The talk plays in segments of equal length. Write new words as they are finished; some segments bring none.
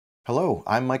Hello,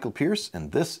 I'm Michael Pierce,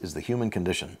 and this is The Human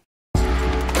Condition.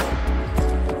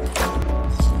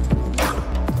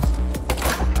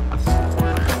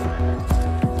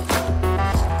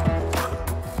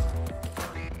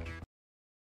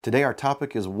 Today our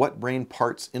topic is what brain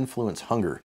parts influence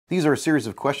hunger. These are a series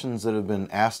of questions that have been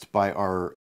asked by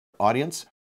our audience.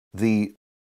 The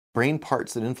brain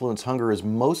parts that influence hunger is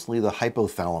mostly the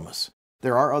hypothalamus.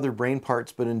 There are other brain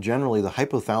parts, but in generally the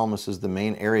hypothalamus is the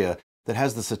main area that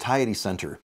has the satiety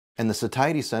center. And the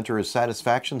satiety center, or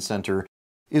satisfaction center,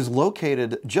 is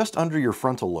located just under your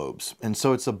frontal lobes. And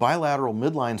so it's a bilateral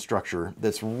midline structure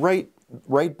that's right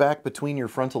back between your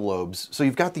frontal lobes. So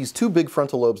you've got these two big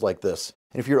frontal lobes like this.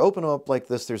 And if you're open up like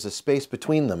this, there's a space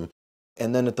between them.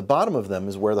 And then at the bottom of them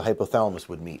is where the hypothalamus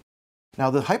would meet.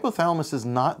 Now the hypothalamus is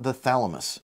not the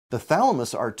thalamus. The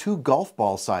thalamus are two golf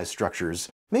ball sized structures,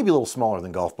 maybe a little smaller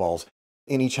than golf balls,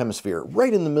 in each hemisphere,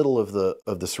 right in the middle of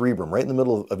the cerebrum, right in the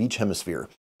middle of each hemisphere.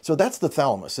 So that's the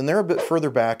thalamus, and they're a bit further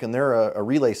back, and they're a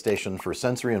relay station for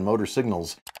sensory and motor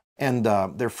signals, and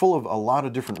they're full of a lot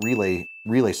of different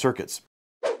relay circuits.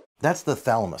 That's the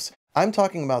thalamus. I'm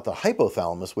talking about the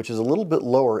hypothalamus, which is a little bit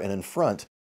lower and in front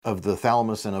of the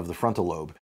thalamus and of the frontal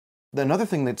lobe. Another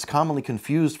thing that's commonly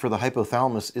confused for the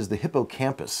hypothalamus is the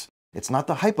hippocampus. It's not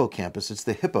the hippocampus, it's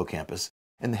the hippocampus.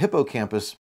 And the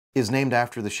hippocampus is named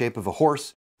after the shape of a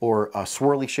horse or a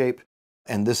swirly shape.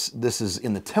 And this is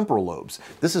in the temporal lobes.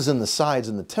 This is in the sides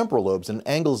in the temporal lobes and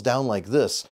angles down like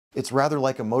this. It's rather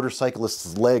like a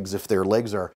motorcyclist's legs if their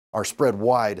legs are spread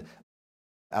wide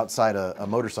outside a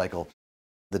motorcycle.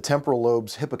 The temporal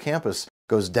lobe's hippocampus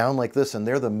goes down like this, and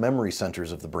they're the memory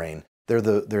centers of the brain. They're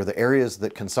the areas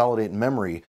that consolidate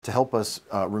memory to help us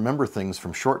remember things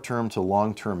from short-term to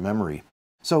long-term memory.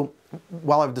 So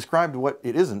while I've described what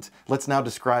it isn't, let's now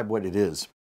describe what it is.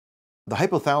 The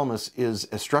hypothalamus is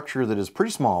a structure that is pretty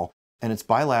small, and it's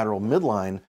bilateral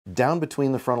midline down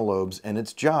between the frontal lobes, and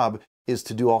its job is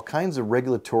to do all kinds of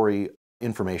regulatory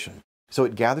information. So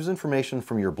it gathers information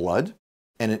from your blood,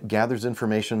 and it gathers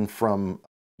information from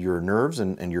your nerves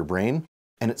and your brain,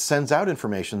 and it sends out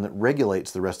information that regulates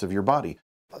the rest of your body.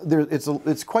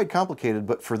 It's quite complicated,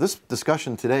 but for this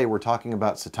discussion today, we're talking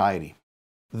about satiety.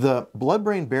 The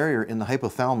blood-brain barrier in the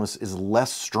hypothalamus is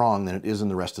less strong than it is in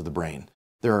the rest of the brain.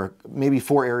 There are maybe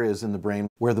 4 areas in the brain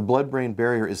where the blood-brain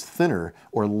barrier is thinner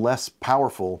or less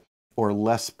powerful or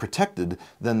less protected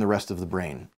than the rest of the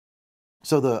brain.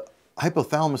 So the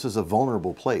hypothalamus is a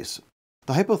vulnerable place.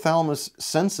 The hypothalamus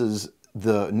senses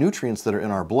the nutrients that are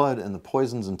in our blood and the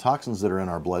poisons and toxins that are in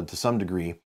our blood to some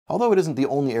degree, although it isn't the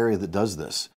only area that does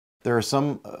this. There are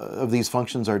some of these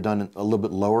functions are done a little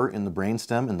bit lower in the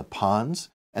brainstem, in the pons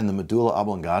and the medulla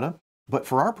oblongata. But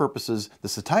for our purposes, the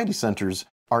satiety centers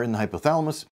are in the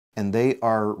hypothalamus, and they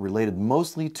are related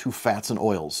mostly to fats and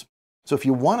oils. So if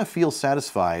you want to feel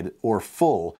satisfied or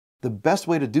full, the best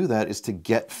way to do that is to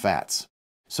get fats.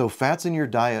 So fats in your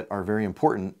diet are very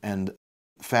important, and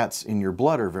fats in your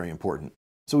blood are very important.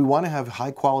 So we want to have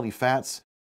high quality fats.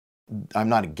 I'm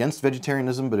not against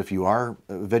vegetarianism, but if you are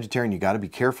a vegetarian, you got to be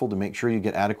careful to make sure you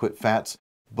get adequate fats,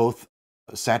 both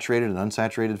saturated and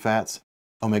unsaturated fats,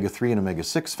 omega-3 and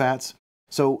omega-6 fats.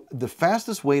 So the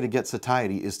fastest way to get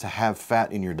satiety is to have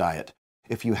fat in your diet.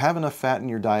 If you have enough fat in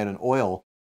your diet and oil,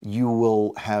 you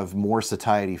will have more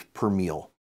satiety per meal.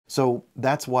 So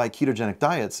that's why ketogenic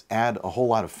diets add a whole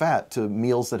lot of fat to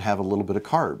meals that have a little bit of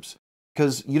carbs.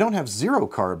 Because you don't have 0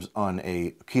 carbs on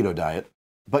a keto diet,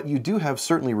 but you do have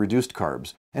certainly reduced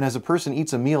carbs. And as a person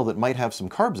eats a meal that might have some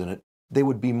carbs in it, they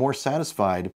would be more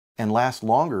satisfied and last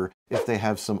longer if they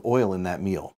have some oil in that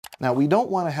meal. Now, we don't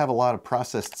want to have a lot of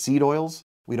processed seed oils.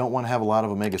 We don't want to have a lot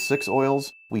of omega-6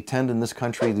 oils. We tend in this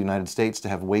country, the United States, to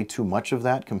have way too much of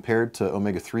that compared to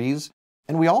omega-3s.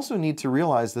 And we also need to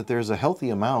realize that there's a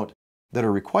healthy amount that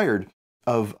are required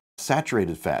of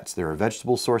saturated fats. There are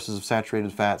vegetable sources of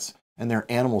saturated fats, and there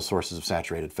are animal sources of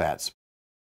saturated fats.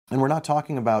 And we're not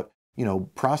talking about,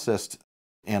 processed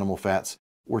animal fats.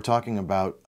 We're talking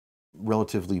about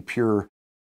relatively pure,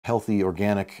 healthy,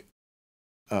 organic,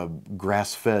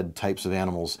 grass-fed types of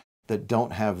animals that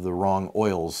don't have the wrong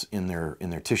oils in their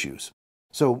tissues.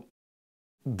 So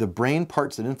the brain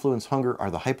parts that influence hunger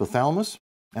are the hypothalamus,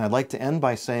 and I'd like to end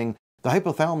by saying the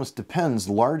hypothalamus depends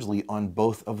largely on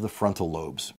both of the frontal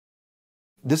lobes.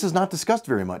 This is not discussed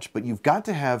very much, but you've got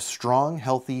to have strong,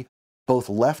 healthy, both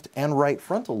left and right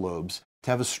frontal lobes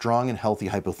to have a strong and healthy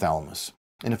hypothalamus.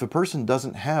 And if a person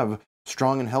doesn't have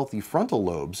strong and healthy frontal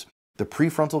lobes, the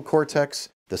prefrontal cortex,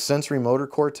 the sensory motor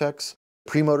cortex,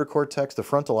 premotor cortex, the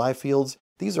frontal eye fields,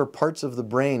 these are parts of the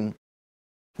brain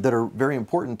that are very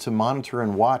important to monitor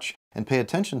and watch and pay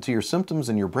attention to your symptoms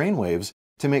and your brain waves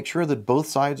to make sure that both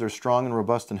sides are strong and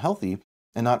robust and healthy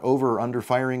and not over or under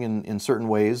firing in certain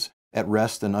ways at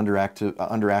rest and under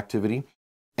activity,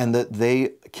 and that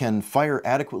they can fire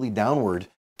adequately downward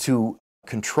to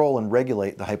control and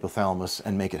regulate the hypothalamus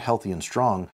and make it healthy and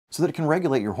strong so that it can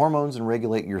regulate your hormones and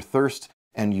regulate your thirst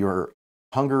and your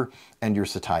hunger and your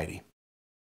satiety.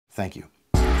 Thank you.